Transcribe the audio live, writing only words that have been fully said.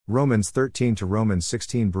Romans 13 to Romans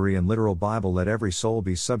 16. Berean literal Bible. Let every soul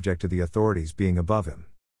be subject to the authorities being above him.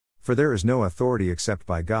 For there is no authority except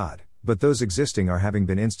by God, but those existing are having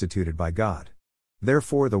been instituted by God.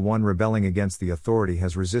 Therefore the one rebelling against the authority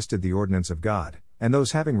has resisted the ordinance of God, and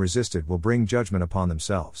those having resisted will bring judgment upon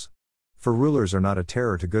themselves. For rulers are not a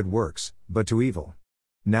terror to good works, but to evil.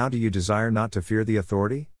 Now do you desire not to fear the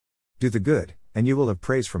authority? Do the good, and you will have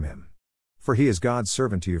praise from him. For he is God's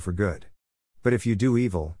servant to you for good. But if you do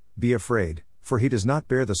evil, be afraid, for he does not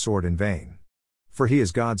bear the sword in vain. For he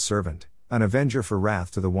is God's servant, an avenger for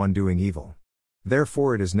wrath to the one doing evil.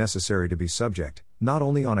 Therefore it is necessary to be subject, not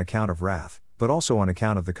only on account of wrath, but also on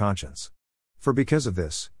account of the conscience. For because of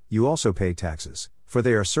this, you also pay taxes, for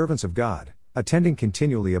they are servants of God, attending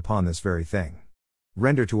continually upon this very thing.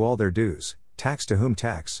 Render to all their dues, tax to whom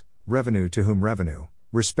tax, revenue to whom revenue,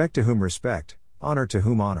 respect to whom respect, honor to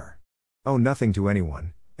whom honor. Owe nothing to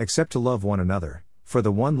anyone, except to love one another, for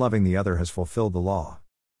the one loving the other has fulfilled the law.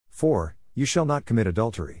 4. You shall not commit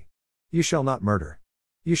adultery. You shall not murder.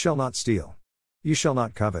 You shall not steal. You shall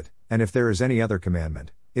not covet, and if there is any other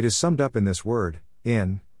commandment, it is summed up in this word,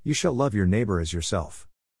 you shall love your neighbor as yourself.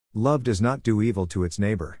 Love does not do evil to its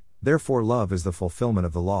neighbor, therefore love is the fulfillment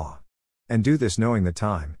of the law. And do this knowing the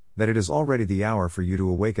time, that it is already the hour for you to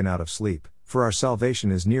awaken out of sleep, for our salvation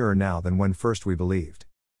is nearer now than when first we believed.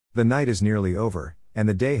 The night is nearly over, and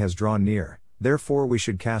the day has drawn near, therefore we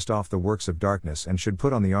should cast off the works of darkness and should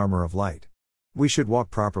put on the armor of light. We should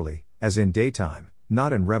walk properly, as in daytime,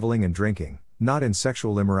 not in reveling and drinking, not in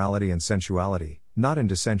sexual immorality and sensuality, not in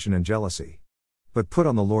dissension and jealousy. But put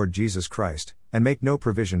on the Lord Jesus Christ, and make no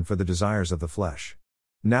provision for the desires of the flesh.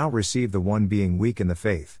 Now receive the one being weak in the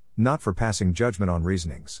faith, not for passing judgment on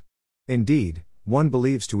reasonings. Indeed, one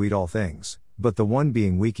believes to eat all things, but the one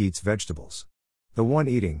being weak eats vegetables. The one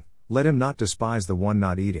eating, let him not despise the one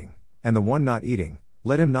not eating, and the one not eating,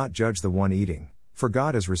 let him not judge the one eating, for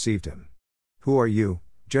God has received him. Who are you,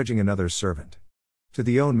 judging another's servant? To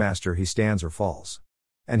the own master he stands or falls.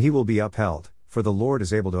 And he will be upheld, for the Lord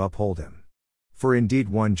is able to uphold him. For indeed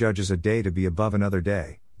one judges a day to be above another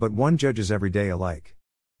day, but one judges every day alike.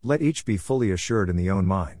 Let each be fully assured in the own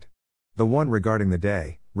mind. The one regarding the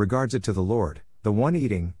day, regards it to the Lord, the one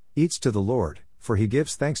eating, eats to the Lord, for he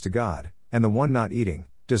gives thanks to God, and the one not eating,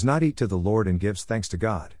 does not eat to the Lord and gives thanks to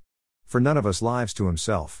God. For none of us lives to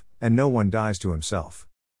himself, and no one dies to himself.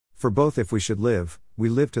 For both if we should live, we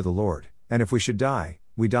live to the Lord, and if we should die,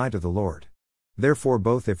 we die to the Lord. Therefore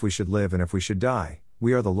both if we should live and if we should die,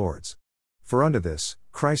 we are the Lord's. For unto this,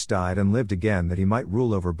 Christ died and lived again that he might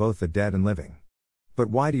rule over both the dead and living. But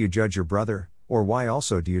why do you judge your brother, or why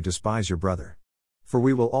also do you despise your brother? For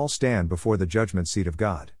we will all stand before the judgment seat of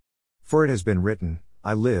God. For it has been written,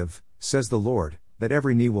 I live, says the Lord, that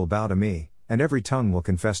every knee will bow to me, and every tongue will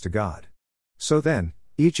confess to God. So then,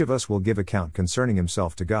 each of us will give account concerning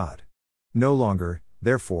himself to God. No longer,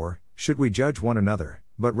 therefore, should we judge one another,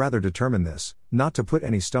 but rather determine this, not to put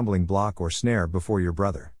any stumbling block or snare before your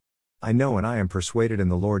brother. I know and I am persuaded in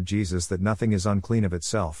the Lord Jesus that nothing is unclean of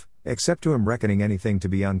itself, except to him reckoning anything to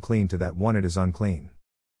be unclean to that one it is unclean.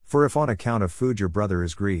 For if on account of food your brother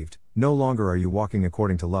is grieved, no longer are you walking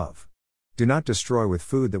according to love. Do not destroy with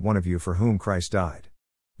food that one of you for whom Christ died.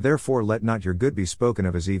 Therefore let not your good be spoken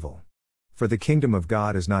of as evil. For the kingdom of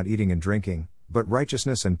God is not eating and drinking, but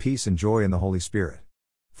righteousness and peace and joy in the Holy Spirit.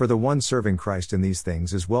 For the one serving Christ in these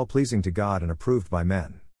things is well pleasing to God and approved by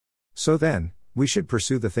men. So then, we should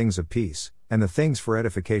pursue the things of peace, and the things for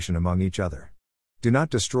edification among each other. Do not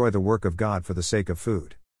destroy the work of God for the sake of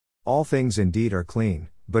food. All things indeed are clean,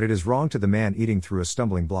 but it is wrong to the man eating through a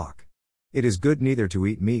stumbling block. It is good neither to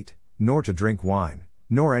eat meat, nor to drink wine,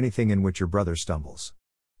 nor anything in which your brother stumbles.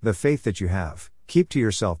 The faith that you have, keep to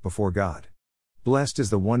yourself before God. Blessed is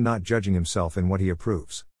the one not judging himself in what he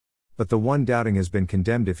approves. But the one doubting has been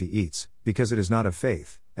condemned if he eats, because it is not of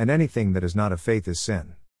faith, and anything that is not of faith is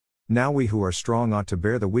sin. Now we who are strong ought to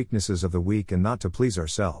bear the weaknesses of the weak and not to please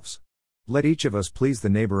ourselves. Let each of us please the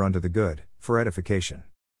neighbor unto the good, for edification.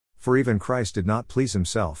 For even Christ did not please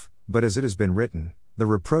himself, but as it has been written, the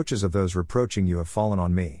reproaches of those reproaching you have fallen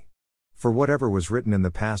on me. For whatever was written in the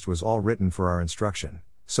past was all written for our instruction,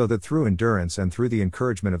 so that through endurance and through the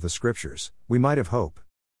encouragement of the Scriptures, we might have hope.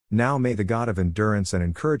 Now may the God of endurance and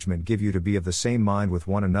encouragement give you to be of the same mind with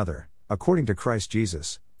one another, according to Christ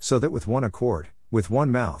Jesus, so that with one accord, with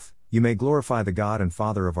one mouth, you may glorify the God and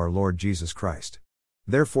Father of our Lord Jesus Christ.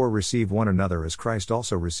 Therefore receive one another as Christ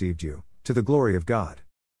also received you, to the glory of God.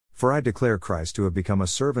 For I declare Christ to have become a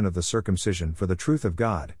servant of the circumcision for the truth of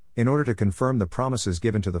God, in order to confirm the promises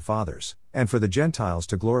given to the fathers, and for the Gentiles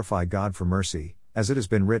to glorify God for mercy, as it has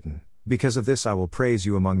been written, because of this I will praise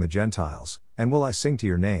you among the Gentiles, and will I sing to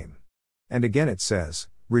your name. And again it says,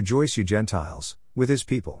 Rejoice you Gentiles, with his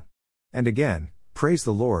people. And again, Praise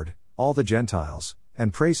the Lord, all the Gentiles,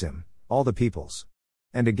 and praise him, all the peoples.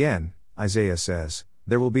 And again, Isaiah says,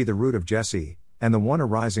 There will be the root of Jesse, and the one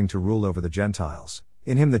arising to rule over the Gentiles,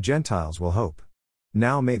 in him the Gentiles will hope.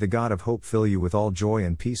 Now may the God of hope fill you with all joy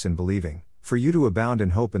and peace in believing, for you to abound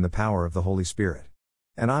in hope in the power of the Holy Spirit.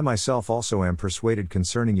 And I myself also am persuaded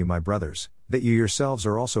concerning you, my brothers, that you yourselves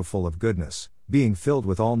are also full of goodness, being filled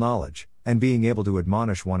with all knowledge, and being able to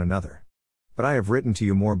admonish one another. But I have written to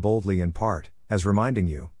you more boldly in part, as reminding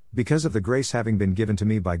you, because of the grace having been given to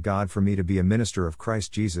me by God for me to be a minister of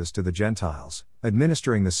Christ Jesus to the Gentiles,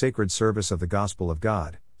 administering the sacred service of the gospel of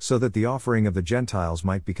God, so that the offering of the Gentiles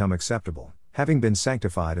might become acceptable, having been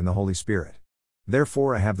sanctified in the Holy Spirit.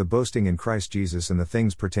 Therefore I have the boasting in Christ Jesus in the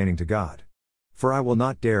things pertaining to God. For I will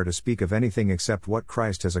not dare to speak of anything except what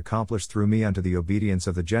Christ has accomplished through me unto the obedience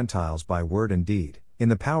of the Gentiles by word and deed, in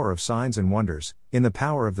the power of signs and wonders, in the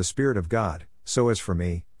power of the Spirit of God, so as for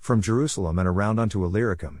me, from Jerusalem and around unto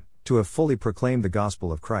Illyricum, to have fully proclaimed the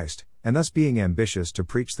gospel of Christ, and thus being ambitious to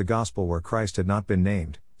preach the gospel where Christ had not been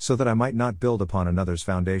named, so that I might not build upon another's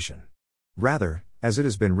foundation. Rather, as it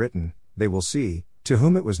has been written, they will see, to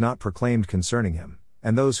whom it was not proclaimed concerning him,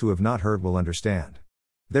 and those who have not heard will understand.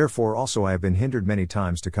 Therefore also I have been hindered many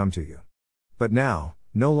times to come to you. But now,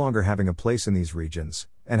 no longer having a place in these regions,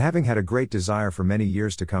 and having had a great desire for many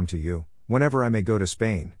years to come to you, whenever I may go to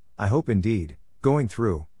Spain, I hope indeed, going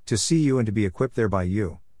through, to see you and to be equipped there by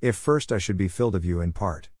you, if first I should be filled of you in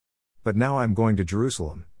part. But now I am going to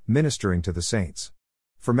Jerusalem, ministering to the saints.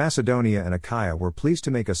 For Macedonia and Achaia were pleased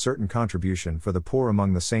to make a certain contribution for the poor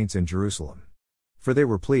among the saints in Jerusalem. For they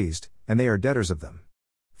were pleased, and they are debtors of them.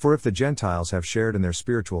 For if the Gentiles have shared in their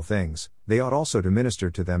spiritual things, they ought also to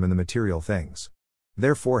minister to them in the material things.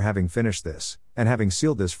 Therefore having finished this, and having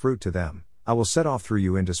sealed this fruit to them, I will set off through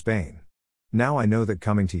you into Spain. Now I know that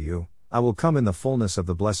coming to you, I will come in the fullness of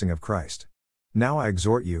the blessing of Christ. Now I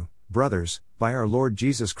exhort you, brothers, by our Lord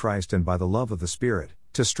Jesus Christ and by the love of the Spirit,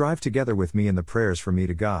 to strive together with me in the prayers for me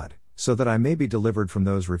to God, so that I may be delivered from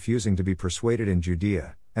those refusing to be persuaded in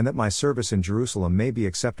Judea, and that my service in Jerusalem may be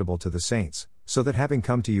acceptable to the saints, so that having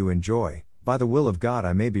come to you in joy, by the will of God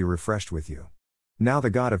I may be refreshed with you. Now the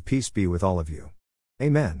God of peace be with all of you.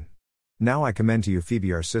 Amen. Now I commend to you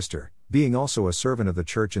Phoebe our sister, being also a servant of the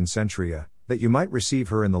church in Cenchrea, that you might receive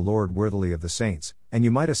her in the Lord worthily of the saints, and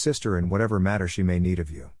you might assist her in whatever matter she may need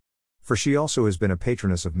of you. For she also has been a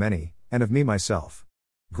patroness of many, and of me myself.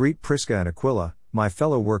 Greet Prisca and Aquila, my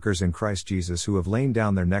fellow workers in Christ Jesus who have lain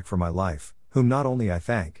down their neck for my life, whom not only I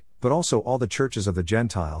thank, but also all the churches of the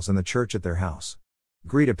Gentiles and the church at their house.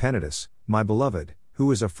 Greet Epaenetus, my beloved,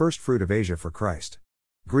 who is a first fruit of Asia for Christ.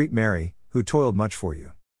 Greet Mary, who toiled much for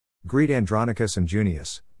you. Greet Andronicus and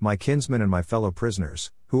Junius, my kinsmen and my fellow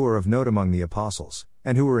prisoners, who are of note among the apostles,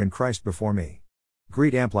 and who were in Christ before me.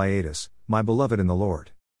 Greet Ampliatus, my beloved in the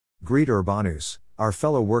Lord. Greet Urbanus, our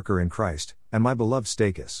fellow worker in Christ, and my beloved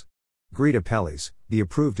Stachys. Greet Apelles, the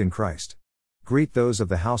approved in Christ. Greet those of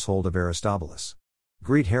the household of Aristobulus.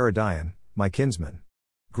 Greet Herodion, my kinsman.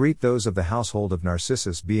 Greet those of the household of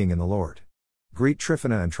Narcissus being in the Lord. Greet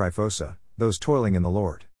Tryphena and Tryphosa, those toiling in the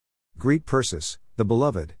Lord. Greet Persis, the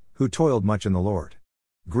beloved, who toiled much in the Lord.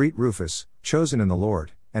 Greet Rufus, chosen in the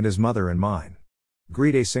Lord, and his mother and mine.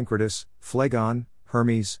 Greet Asyncritus, Phlegon,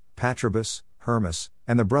 Hermes, Patrobas, Hermas,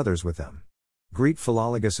 and the brothers with them. Greet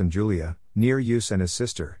Philologus and Julia, Nereus and his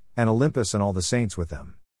sister, and Olympus and all the saints with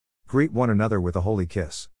them. Greet one another with a holy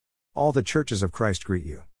kiss. All the churches of Christ greet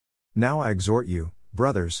you. Now I exhort you,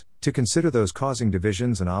 brothers, to consider those causing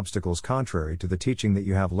divisions and obstacles contrary to the teaching that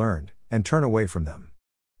you have learned, and turn away from them.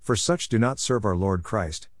 For such do not serve our Lord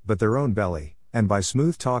Christ, but their own belly, and by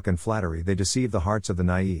smooth talk and flattery they deceive the hearts of the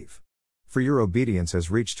naive. For your obedience has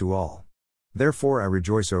reached to all. Therefore I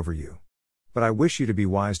rejoice over you. But I wish you to be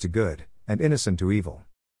wise to good, and innocent to evil.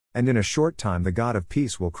 And in a short time the God of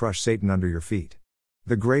peace will crush Satan under your feet.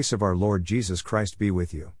 The grace of our Lord Jesus Christ be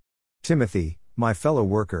with you. Timothy, my fellow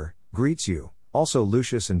worker, greets you, also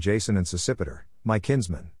Lucius and Jason and Sosipater, my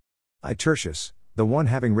kinsmen. I Tertius, the one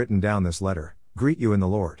having written down this letter, greet you in the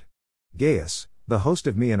Lord. Gaius, the host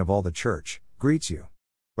of me and of all the church, greets you.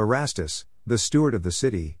 Erastus, the steward of the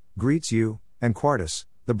city, greets you, and Quartus,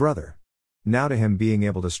 the brother. Now to him being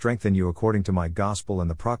able to strengthen you according to my gospel and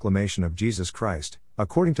the proclamation of Jesus Christ,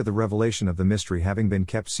 according to the revelation of the mystery having been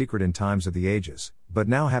kept secret in times of the ages, but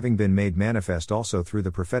now having been made manifest also through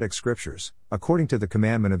the prophetic scriptures, according to the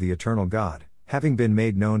commandment of the eternal God, having been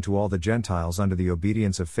made known to all the Gentiles unto the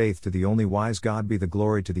obedience of faith to the only wise God be the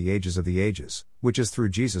glory to the ages of the ages, which is through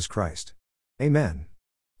Jesus Christ. Amen.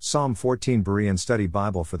 Psalm 14 Berean Study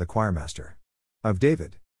Bible for the Choirmaster. Of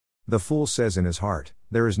David. The fool says in his heart,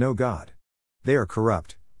 there is no God. They are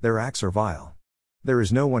corrupt, their acts are vile. There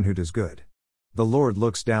is no one who does good. The Lord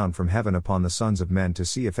looks down from heaven upon the sons of men to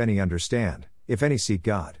see if any understand, if any seek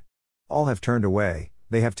God. All have turned away,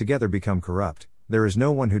 they have together become corrupt, there is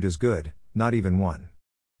no one who does good, not even one.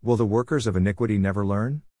 Will the workers of iniquity never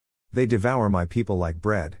learn? They devour my people like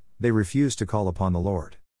bread, they refuse to call upon the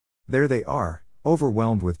Lord. There they are,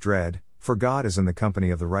 overwhelmed with dread, for God is in the company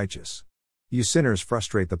of the righteous. You sinners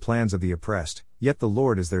frustrate the plans of the oppressed, yet the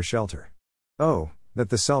Lord is their shelter. Oh, that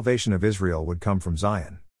the salvation of Israel would come from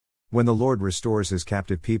Zion. When the Lord restores his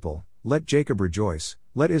captive people, let Jacob rejoice,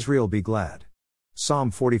 let Israel be glad. Psalm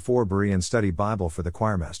 44 Berean Study Bible for the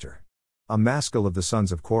Choirmaster. A Maskil of the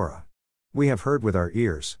sons of Korah. We have heard with our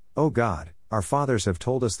ears, O God, our fathers have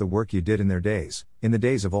told us the work you did in their days, in the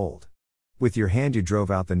days of old. With your hand you drove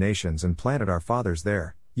out the nations and planted our fathers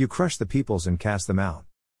there, you crushed the peoples and cast them out.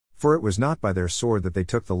 For it was not by their sword that they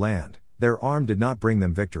took the land, their arm did not bring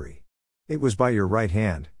them victory. It was by your right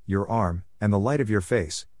hand, your arm, and the light of your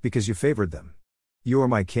face, because you favored them. You are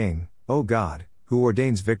my King, O God, who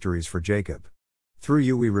ordains victories for Jacob. Through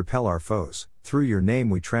you we repel our foes, through your name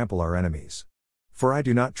we trample our enemies. For I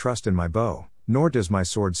do not trust in my bow, nor does my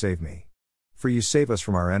sword save me. For you save us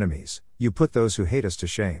from our enemies, you put those who hate us to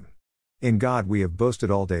shame. In God we have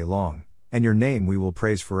boasted all day long, and your name we will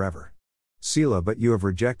praise forever. Selah, but you have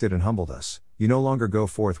rejected and humbled us, you no longer go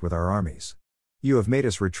forth with our armies. You have made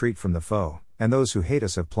us retreat from the foe, and those who hate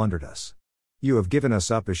us have plundered us. You have given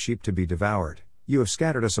us up as sheep to be devoured, you have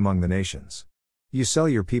scattered us among the nations. You sell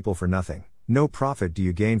your people for nothing, no profit do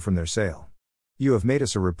you gain from their sale. You have made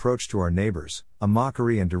us a reproach to our neighbors, a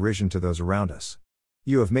mockery and derision to those around us.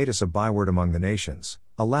 You have made us a byword among the nations,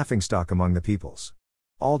 a laughingstock among the peoples.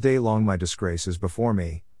 All day long my disgrace is before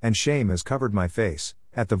me, and shame has covered my face,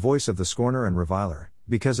 at the voice of the scorner and reviler,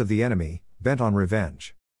 because of the enemy, bent on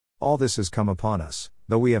revenge. All this has come upon us,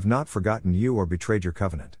 though we have not forgotten you or betrayed your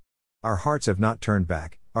covenant. Our hearts have not turned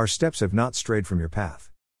back, our steps have not strayed from your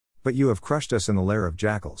path. But you have crushed us in the lair of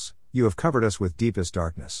jackals, you have covered us with deepest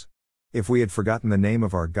darkness. If we had forgotten the name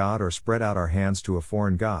of our God or spread out our hands to a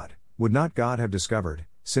foreign God, would not God have discovered,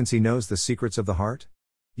 since he knows the secrets of the heart?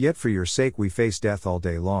 Yet for your sake we face death all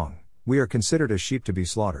day long, we are considered as sheep to be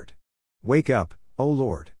slaughtered. Wake up, O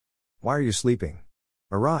Lord! Why are you sleeping?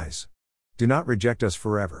 Arise! Do not reject us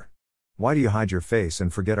forever. Why do you hide your face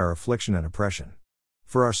and forget our affliction and oppression?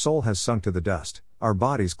 For our soul has sunk to the dust, our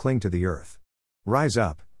bodies cling to the earth. Rise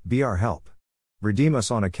up, be our help. Redeem us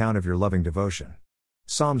on account of your loving devotion.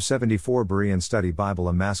 Psalm 74 Berean Study Bible,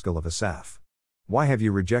 a Maskil of Asaph. Why have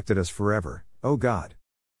you rejected us forever, O God?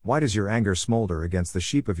 Why does your anger smolder against the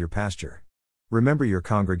sheep of your pasture? Remember your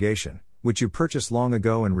congregation, which you purchased long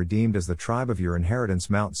ago and redeemed as the tribe of your inheritance,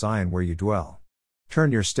 Mount Zion where you dwell.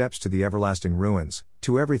 Turn your steps to the everlasting ruins,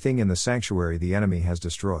 to everything in the sanctuary the enemy has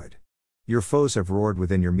destroyed. Your foes have roared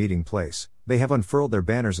within your meeting place, they have unfurled their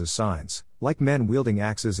banners as signs, like men wielding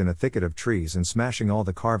axes in a thicket of trees and smashing all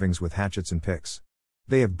the carvings with hatchets and picks.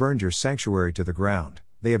 They have burned your sanctuary to the ground,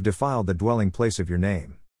 they have defiled the dwelling place of your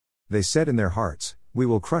name. They said in their hearts, we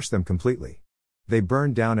will crush them completely. They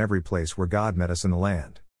burned down every place where God met us in the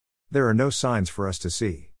land. There are no signs for us to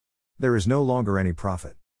see. There is no longer any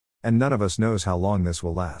prophet. And none of us knows how long this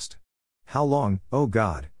will last. How long, O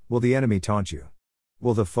God, will the enemy taunt you?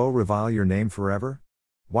 Will the foe revile your name forever?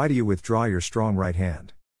 Why do you withdraw your strong right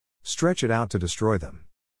hand? Stretch it out to destroy them.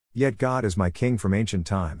 Yet God is my King from ancient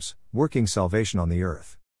times, working salvation on the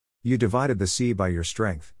earth. You divided the sea by your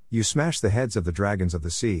strength, you smashed the heads of the dragons of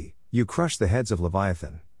the sea, you crushed the heads of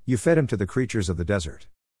Leviathan, you fed him to the creatures of the desert.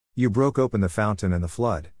 You broke open the fountain and the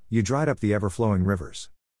flood, you dried up the ever-flowing rivers.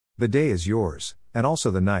 The day is yours, and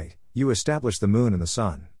also the night, you established the moon and the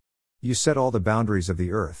sun. You set all the boundaries of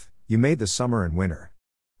the earth, you made the summer and winter.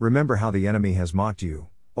 Remember how the enemy has mocked you,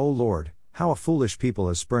 O Lord, how a foolish people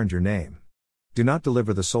has spurned your name. Do not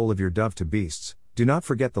deliver the soul of your dove to beasts, do not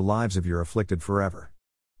forget the lives of your afflicted forever.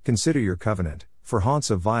 Consider your covenant, for haunts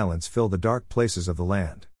of violence fill the dark places of the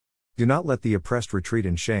land. Do not let the oppressed retreat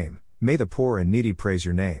in shame, may the poor and needy praise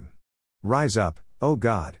your name. Rise up, O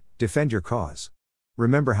God, defend your cause.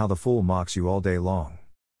 Remember how the fool mocks you all day long.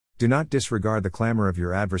 Do not disregard the clamor of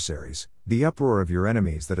your adversaries, the uproar of your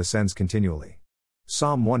enemies that ascends continually.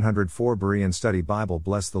 Psalm 104 Berean Study Bible.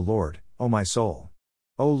 Bless the Lord, O my soul.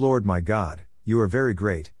 O Lord my God, you are very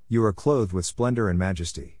great, you are clothed with splendor and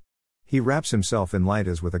majesty. He wraps himself in light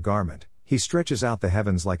as with a garment, he stretches out the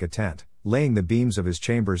heavens like a tent, laying the beams of his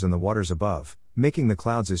chambers in the waters above, making the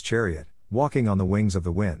clouds his chariot, walking on the wings of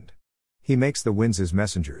the wind. He makes the winds his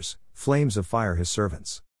messengers, flames of fire his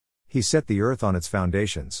servants. He set the earth on its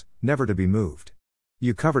foundations, never to be moved.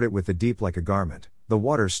 You covered it with the deep like a garment, the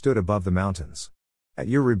waters stood above the mountains. At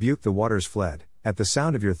your rebuke the waters fled, at the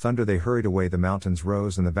sound of your thunder they hurried away, the mountains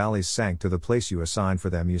rose and the valleys sank to the place you assigned for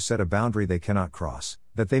them. You set a boundary they cannot cross,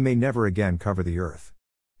 that they may never again cover the earth.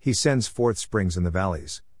 He sends forth springs in the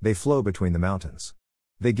valleys, they flow between the mountains.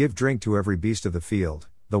 They give drink to every beast of the field,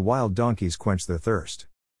 the wild donkeys quench their thirst.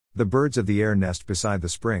 The birds of the air nest beside the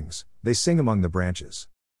springs, they sing among the branches.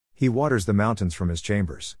 He waters the mountains from his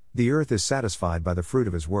chambers, the earth is satisfied by the fruit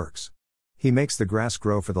of his works. He makes the grass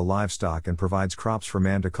grow for the livestock and provides crops for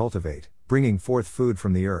man to cultivate, bringing forth food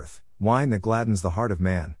from the earth, wine that gladdens the heart of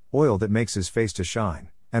man, oil that makes his face to shine,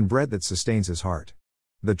 and bread that sustains his heart.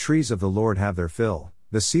 The trees of the Lord have their fill,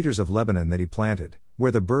 the cedars of Lebanon that he planted,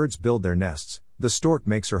 where the birds build their nests, the stork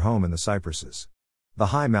makes her home in the cypresses.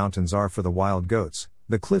 The high mountains are for the wild goats,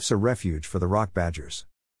 the cliffs a refuge for the rock badgers.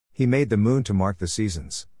 He made the moon to mark the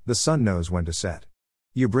seasons, the sun knows when to set.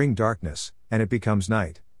 You bring darkness, and it becomes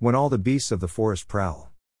night, when all the beasts of the forest prowl.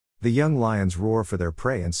 The young lions roar for their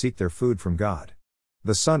prey and seek their food from God.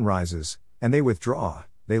 The sun rises, and they withdraw,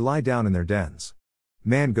 they lie down in their dens.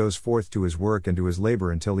 Man goes forth to his work and to his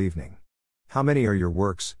labor until evening. How many are your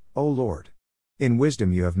works, O Lord? In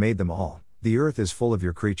wisdom you have made them all, the earth is full of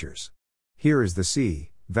your creatures. Here is the sea,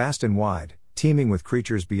 vast and wide, teeming with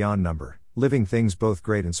creatures beyond number, living things both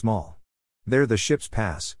great and small. There the ships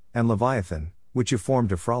pass, and Leviathan, which you formed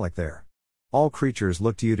to frolic there. All creatures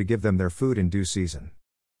look to you to give them their food in due season.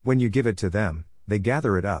 When you give it to them, they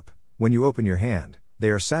gather it up, when you open your hand, they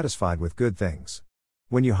are satisfied with good things.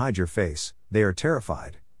 When you hide your face, they are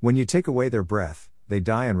terrified, when you take away their breath, they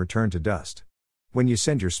die and return to dust. When you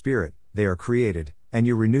send your spirit, they are created, and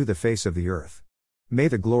you renew the face of the earth. May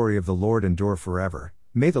the glory of the Lord endure forever,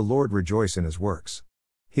 may the Lord rejoice in his works.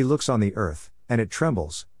 He looks on the earth, and it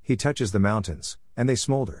trembles, he touches the mountains, and they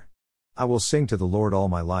smolder. I will sing to the Lord all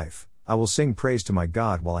my life, I will sing praise to my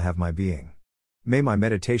God while I have my being. May my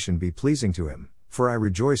meditation be pleasing to him, for I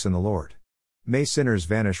rejoice in the Lord. May sinners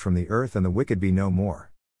vanish from the earth and the wicked be no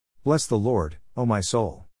more. Bless the Lord, O my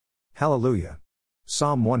soul. Hallelujah.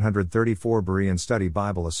 Psalm 134 Berean Study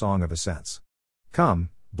Bible, a Song of Ascents. Come,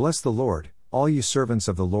 bless the Lord, all you servants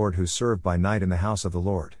of the Lord who serve by night in the house of the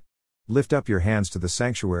Lord. Lift up your hands to the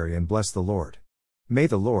sanctuary and bless the Lord. May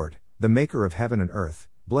the Lord, the maker of heaven and earth,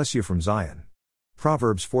 bless you from Zion.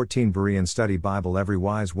 Proverbs 14 Berean Study Bible. Every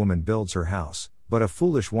wise woman builds her house, but a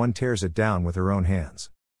foolish one tears it down with her own hands.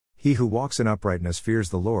 He who walks in uprightness fears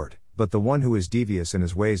the Lord, but the one who is devious in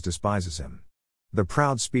his ways despises him. The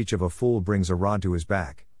proud speech of a fool brings a rod to his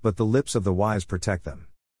back, but the lips of the wise protect them.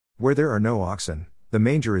 Where there are no oxen, the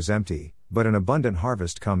manger is empty, but an abundant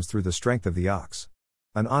harvest comes through the strength of the ox.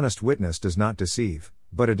 An honest witness does not deceive,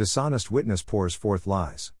 but a dishonest witness pours forth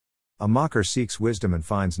lies. A mocker seeks wisdom and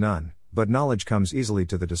finds none, but knowledge comes easily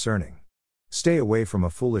to the discerning. Stay away from a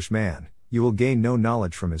foolish man, you will gain no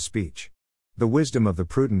knowledge from his speech. The wisdom of the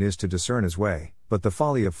prudent is to discern his way, but the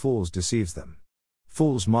folly of fools deceives them.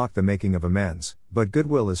 Fools mock the making of amends, but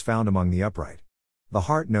goodwill is found among the upright. The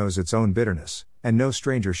heart knows its own bitterness, and no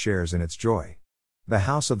stranger shares in its joy. The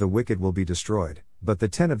house of the wicked will be destroyed, but the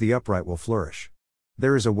tent of the upright will flourish.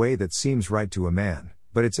 There is a way that seems right to a man,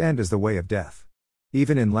 but its end is the way of death.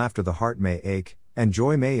 Even in laughter the heart may ache, and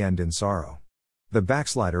joy may end in sorrow. The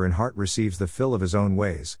backslider in heart receives the fill of his own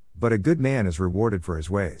ways, but a good man is rewarded for his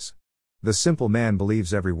ways. The simple man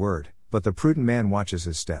believes every word, but the prudent man watches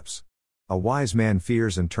his steps. A wise man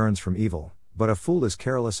fears and turns from evil, but a fool is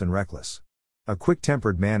careless and reckless. A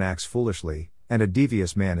quick-tempered man acts foolishly, and a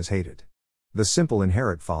devious man is hated. The simple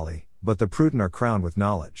inherit folly, but the prudent are crowned with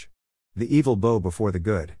knowledge. The evil bow before the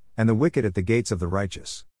good, and the wicked at the gates of the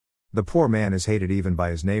righteous. The poor man is hated even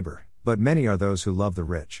by his neighbor, but many are those who love the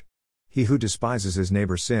rich. He who despises his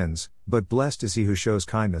neighbor sins, but blessed is he who shows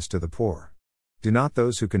kindness to the poor. Do not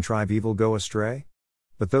those who contrive evil go astray?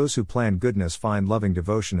 But those who plan goodness find loving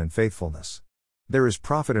devotion and faithfulness. There is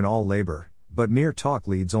profit in all labor, but mere talk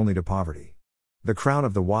leads only to poverty. The crown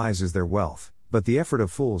of the wise is their wealth, but the effort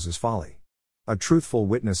of fools is folly. A truthful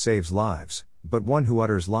witness saves lives, but one who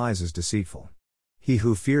utters lies is deceitful. He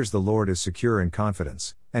who fears the Lord is secure in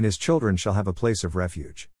confidence, and his children shall have a place of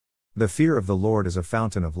refuge. The fear of the Lord is a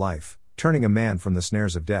fountain of life, turning a man from the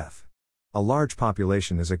snares of death. A large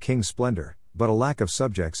population is a king's splendor, but a lack of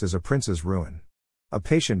subjects is a prince's ruin. A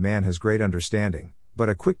patient man has great understanding, but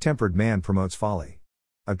a quick-tempered man promotes folly.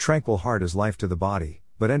 A tranquil heart is life to the body,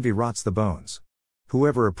 but envy rots the bones.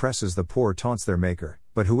 Whoever oppresses the poor taunts their maker,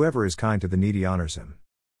 but whoever is kind to the needy honors him.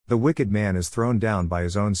 The wicked man is thrown down by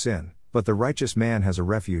his own sin, but the righteous man has a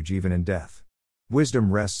refuge even in death.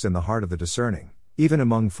 Wisdom rests in the heart of the discerning, even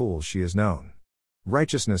among fools she is known.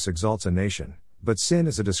 Righteousness exalts a nation, but sin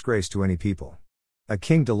is a disgrace to any people. A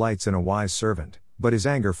king delights in a wise servant, but his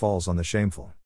anger falls on the shameful.